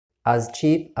as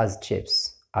cheap as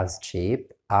chips, as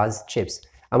cheap as chips.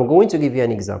 I'm going to give you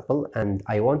an example and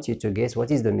I want you to guess what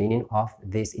is the meaning of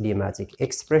this idiomatic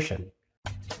expression.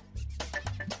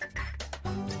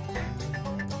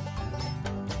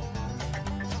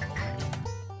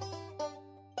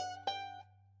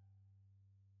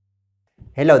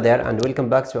 Hello there and welcome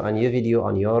back to a new video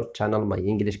on your channel, My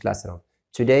English Classroom.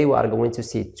 Today we are going to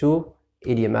see two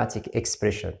idiomatic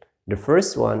expressions. The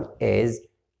first one is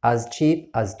as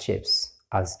cheap as chips,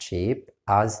 as cheap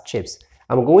as chips.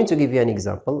 I'm going to give you an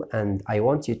example and I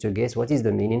want you to guess what is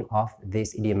the meaning of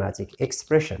this idiomatic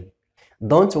expression.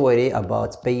 Don't worry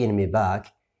about paying me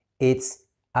back, it's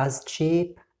as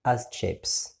cheap as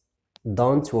chips.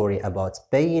 Don't worry about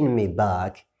paying me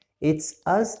back, it's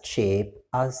as cheap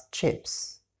as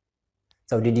chips.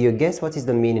 So did you guess what is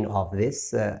the meaning of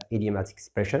this idiomatic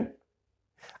expression?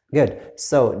 Good.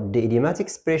 So the idiomatic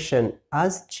expression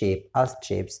as cheap as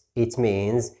chips, it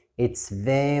means it's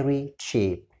very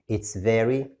cheap. It's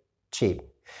very cheap.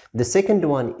 The second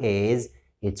one is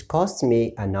it cost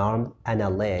me an arm and a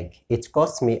leg. It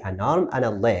cost me an arm and a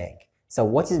leg. So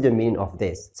what is the meaning of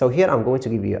this? So here I'm going to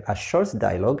give you a short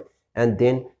dialogue and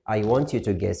then I want you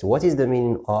to guess what is the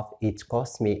meaning of it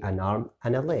cost me an arm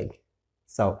and a leg.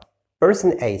 So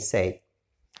person A say,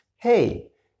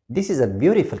 "Hey, this is a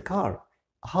beautiful car.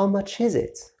 How much is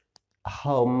it?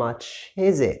 How much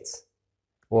is it?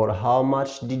 Or how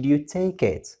much did you take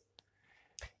it?"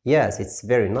 "Yes, it's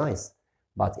very nice,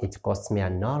 but it cost me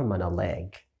an arm and a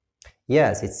leg."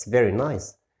 "Yes, it's very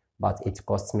nice, but it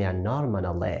cost me an arm and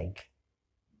a leg."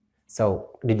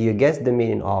 So did you guess the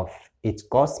meaning of it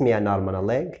cost me an arm and a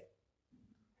leg?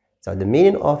 So the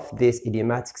meaning of this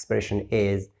idiomatic expression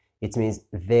is it means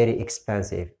very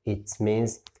expensive. It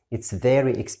means it's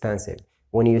very expensive.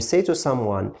 When you say to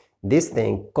someone, this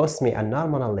thing cost me an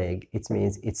arm and a leg, it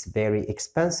means it's very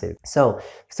expensive. So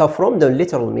from the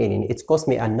literal meaning, it cost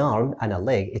me an arm and a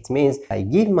leg, it means I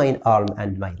give my arm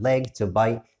and my leg to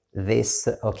buy this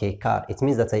car. It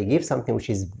means that I give something which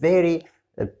is very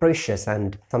precious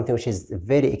and something which is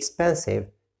very expensive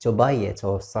to buy it,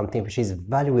 or something which is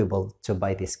valuable to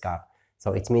buy this car.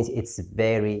 So it means it's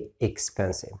very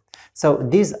expensive. So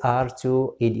these are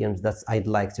two idioms that I'd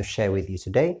like to share with you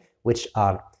today, which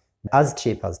are as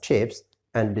cheap as chips,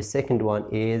 and the second one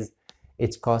is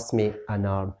it cost me an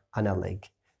arm and a leg.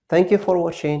 Thank you for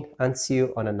watching and see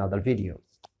you on another video.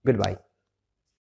 Goodbye.